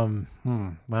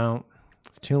 Well,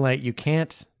 it's too late. You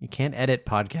can't edit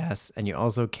podcasts, and you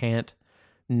also can't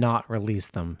not release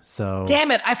them. So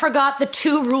damn it, I forgot the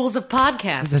 2 rules of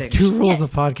podcasting. The 2 rules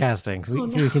of podcasting. So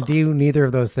we can do neither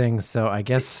of those things. So I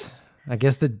guess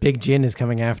the big djinn is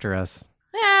coming after us.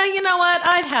 Yeah, you know what?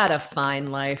 I've had a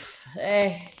fine life.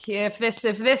 If this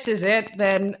is it,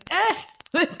 then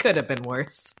it could have been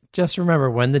worse. Just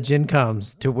remember when the djinn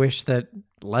comes to wish that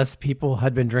less people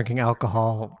had been drinking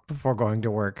alcohol before going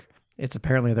to work. It's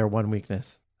apparently their one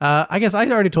weakness. I guess I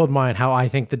already told mine how I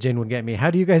think the djinn would get me.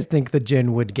 How do you guys think the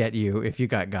djinn would get you if you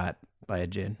got by a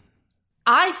djinn?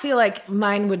 I feel like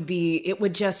mine would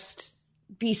just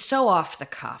be so off the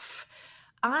cuff.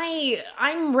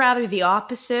 I'm rather the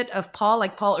opposite of Paul.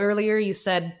 Like Paul earlier, you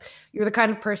said you're the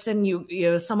kind of person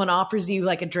you someone offers you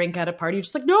like a drink at a party, you're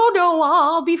just like, no,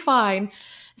 I'll be fine.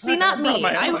 See, not me.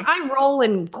 I roll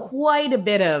in quite a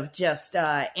bit of just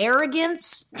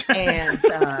arrogance and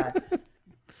a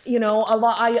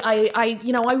lot. I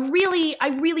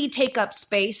really take up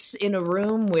space in a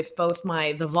room with both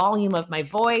the volume of my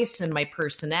voice and my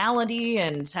personality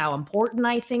and how important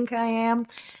I think I am.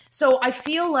 So I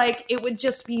feel like it would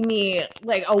just be me,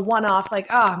 like a one-off, like,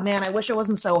 oh man, I wish it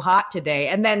wasn't so hot today.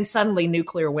 And then suddenly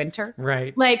nuclear winter.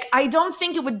 Right. Like, I don't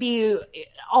think it would be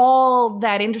all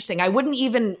that interesting. I wouldn't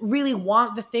even really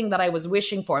want the thing that I was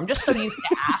wishing for. I'm just so used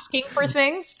to asking for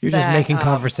things. You're just making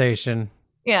conversation.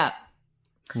 Yeah.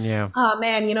 Yeah. Oh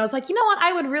man, it's like, you know what?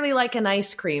 I would really like an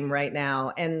ice cream right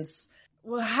now. And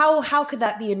how could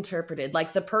that be interpreted?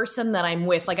 Like the person that I'm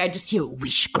with, like I just hear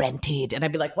wish granted. And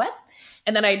I'd be like, what?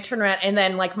 And then I'd turn around and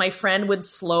then like my friend would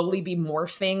slowly be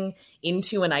morphing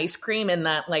into an ice cream in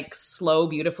that like slow,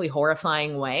 beautifully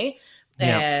horrifying way.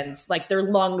 Yeah. And like their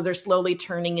lungs are slowly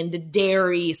turning into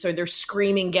dairy. So their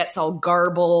screaming gets all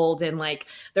garbled and like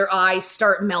their eyes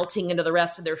start melting into the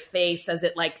rest of their face as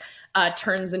it like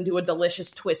turns into a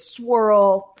delicious twist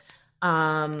swirl.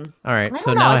 All right.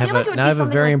 So now I have a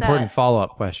very important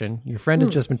follow-up question. Your friend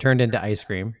has just been turned into ice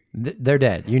cream. They're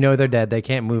dead. They're dead. They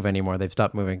can't move anymore. They've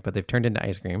stopped moving, but they've turned into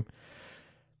ice cream.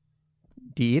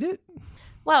 Do you eat it?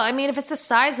 Well, I mean, if it's the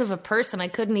size of a person, I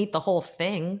couldn't eat the whole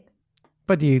thing.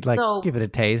 But do you give it a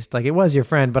taste? Like it was your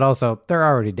friend, but also they're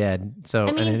already dead. So,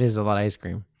 and it is a lot of ice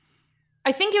cream.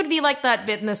 I think it would be like that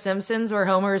bit in The Simpsons where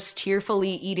Homer's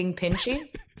tearfully eating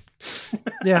Pinchy.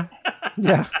 Yeah.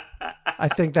 I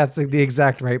think that's the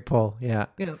exact right pull. Yeah.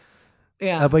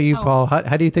 Yeah. How about you, Paul?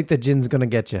 How do you think the djinn's going to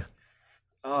get you?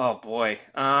 Oh, boy.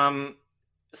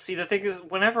 See, the thing is,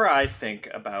 whenever I think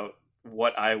about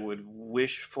what I would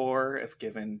wish for if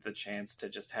given the chance to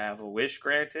just have a wish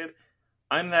granted,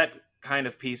 I'm that kind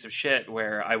of piece of shit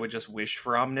where I would just wish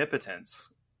for omnipotence.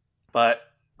 But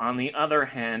on the other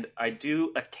hand, I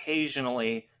do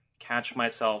occasionally catch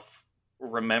myself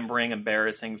remembering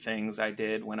embarrassing things I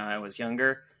did when I was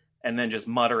younger, and then just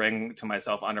muttering to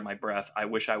myself under my breath, I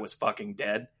wish I was fucking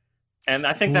dead. And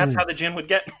I think that's how the djinn would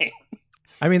get me.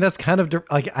 I mean, that's kind of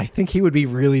like, I think he would be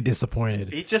really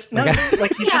disappointed. He just, come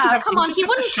on, he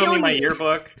wouldn't show me my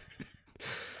yearbook.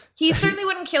 He certainly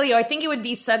wouldn't kill you. I think it would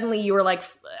be suddenly you were like,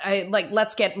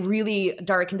 let's get really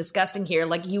dark and disgusting here.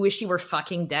 Like, you wish you were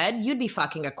fucking dead. You'd be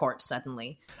fucking a corpse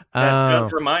suddenly. That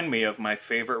does remind me of my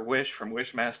favorite wish from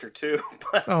Wishmaster 2.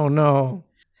 Oh, no.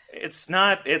 It's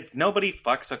not, nobody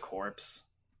fucks a corpse.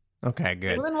 Okay,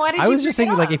 good. Well, then why did I was just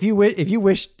thinking, like, if you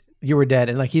wished you were dead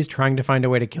and like he's trying to find a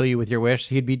way to kill you with your wish,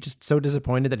 he'd be just so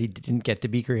disappointed that he didn't get to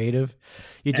be creative.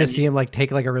 You just see him like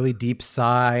take like a really deep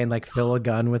sigh and like fill a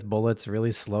gun with bullets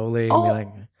really slowly. And, be like,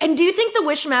 and do you think the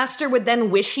Wishmaster would then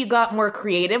wish he got more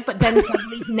creative, but then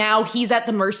suddenly now he's at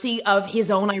the mercy of his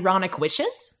own ironic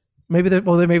wishes? Maybe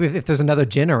if there's another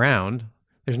djinn around,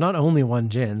 there's not only one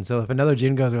djinn. So if another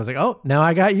djinn goes, I was like, oh, now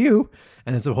I got you.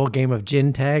 And it's a whole game of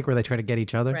djinn tag where they try to get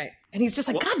each other. Right. And he's just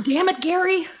like, God damn it,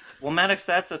 Gary. Well, Maddox,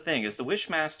 that's the thing, is the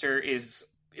Wishmaster is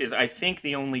I think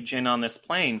the only djinn on this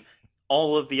plane.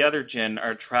 all of the other Jinn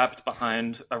are trapped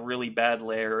behind a really bad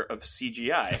layer of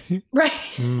CGI. Right.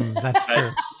 That's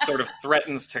true. That sort of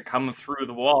threatens to come through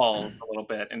the wall a little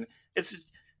bit. And it's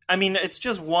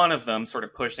just one of them sort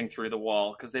of pushing through the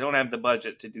wall because they don't have the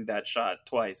budget to do that shot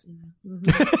twice.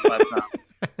 But,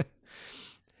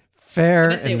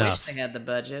 Fair I bet they enough. wish they had the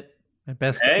budget.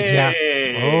 Hey!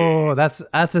 Yeah. Oh, that's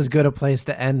as good a place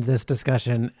to end this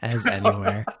discussion as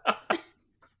anywhere.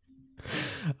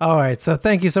 All right. So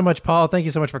thank you so much, Paul. Thank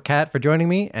you so much for Kat for joining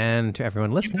me, and to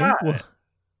everyone listening.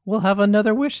 We'll have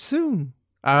another wish soon.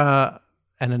 And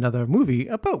another movie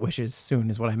about wishes soon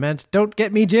is what I meant. Don't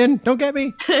get me, Jin. Don't get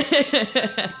me.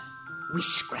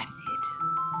 Wish granted.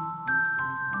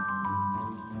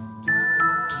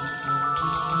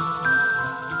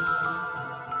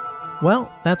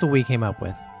 Well, that's what we came up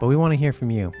with, but we want to hear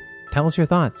from you. Tell us your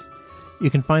thoughts.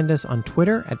 You can find us on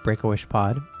Twitter at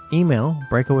BreakAWishPod, email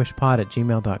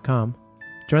breakawishpod@gmail.com,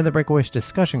 join the Break-A-Wish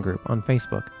discussion group on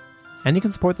Facebook, and you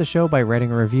can support the show by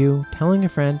writing a review, telling a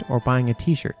friend, or buying a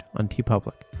t-shirt on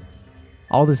TeePublic.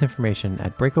 All this information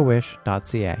at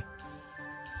breakawish.ca.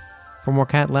 For more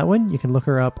Kat Letwin, you can look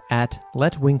her up at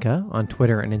Letwinka on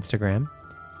Twitter and Instagram,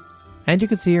 and you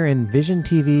can see her in Vision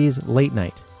TV's Late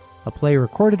Night, a play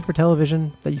recorded for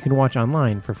television that you can watch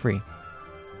online for free.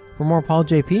 For more Paul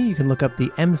JP, you can look up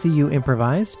the MCU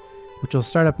Improvised, which will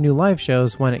start up new live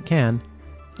shows when it can,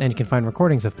 and you can find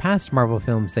recordings of past Marvel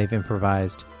films they've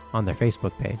improvised on their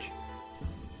Facebook page.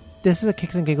 This is a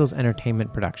Kicks and Giggles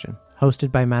entertainment production,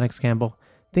 hosted by Maddox Campbell,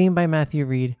 themed by Matthew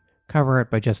Reed, cover art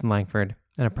by Justin Langford,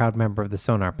 and a proud member of the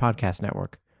Sonar Podcast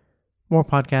Network. More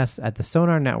podcasts at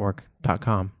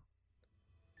thesonarnetwork.com.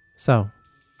 So,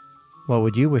 what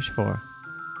would you wish for?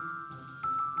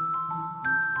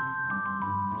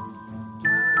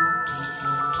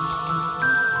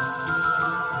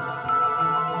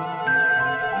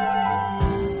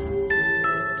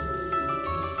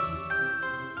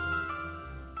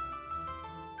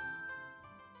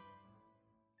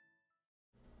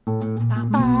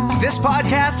 This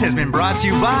podcast has been brought to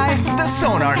you by the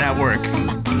Sonar Network.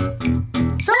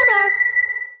 Sonar!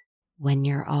 When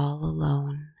you're all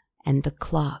alone and the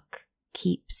clock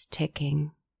keeps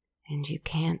ticking and you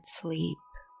can't sleep,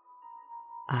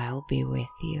 I'll be with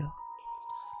you.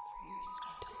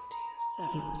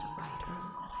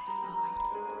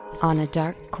 On a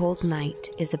Dark, Cold Night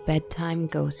is a bedtime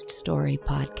ghost story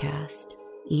podcast.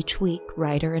 Each week,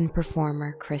 writer and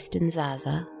performer Kristen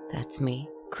Zaza, that's me,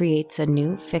 creates a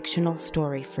new fictional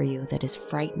story for you that is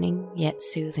frightening yet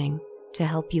soothing to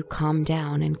help you calm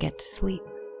down and get to sleep.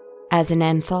 As an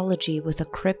anthology with a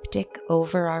cryptic,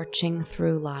 overarching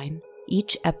through line,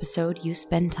 each episode you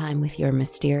spend time with your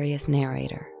mysterious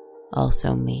narrator,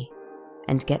 also me,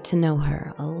 and get to know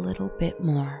her a little bit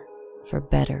more, for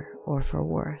better or for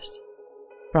worse.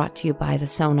 Brought to you by the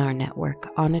Sonar Network,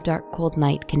 On a Dark Cold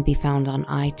Night can be found on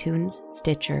iTunes,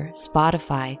 Stitcher,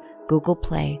 Spotify, Google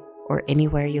Play, or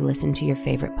anywhere you listen to your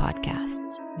favorite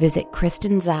podcasts. Visit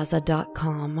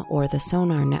KristenZaza.com or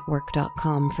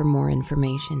thesonarnetwork.com for more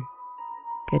information.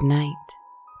 Good night,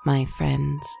 my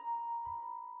friends.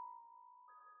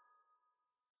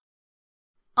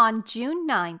 On June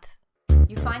 9th,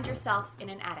 you find yourself in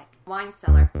an attic, wine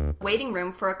cellar, waiting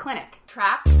room for a clinic,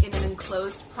 trapped in an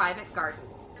enclosed private garden,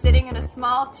 sitting in a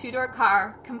small two-door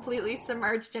car completely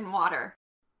submerged in water.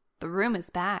 The room is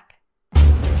back.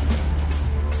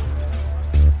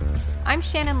 I'm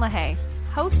Shannon LaHaye,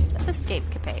 host of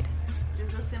Escapecapade.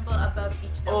 There's a symbol above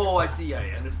each number. Oh, I see. I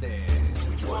understand.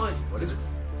 Which one? What is it?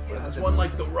 This one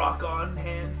like the rock on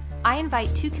hand? I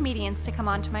invite two comedians to come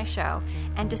onto my show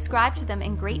and describe to them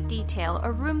in great detail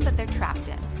a room that they're trapped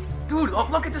in. Dude,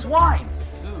 look at this wine.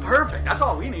 Perfect. That's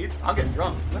all we need. I'm getting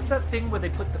drunk. What's that thing where they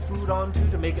put the food onto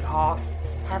to make it hot?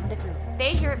 Having a clue.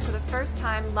 They hear it for the first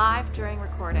time live during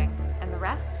recording, and the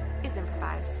rest is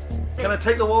improvised. Can I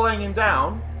take the wall hanging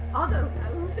down? I don't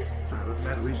know. Let's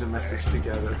read the message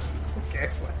together. Okay.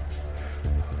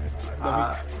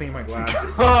 Let me clean my glasses.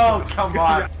 Oh, come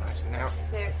on.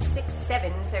 So it's 6,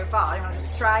 7 so far. You want to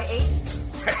just try 8?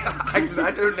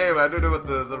 I don't know. I don't know what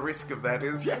the risk of that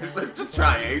is. Yeah, let's just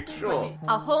try 8, sure.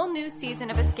 A whole new season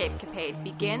of Escapecapade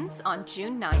begins on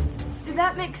June 9th. Did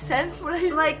that make sense? What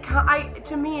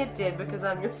to me it did because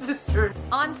I'm your sister.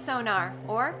 On Sonar,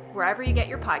 or wherever you get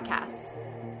your podcasts.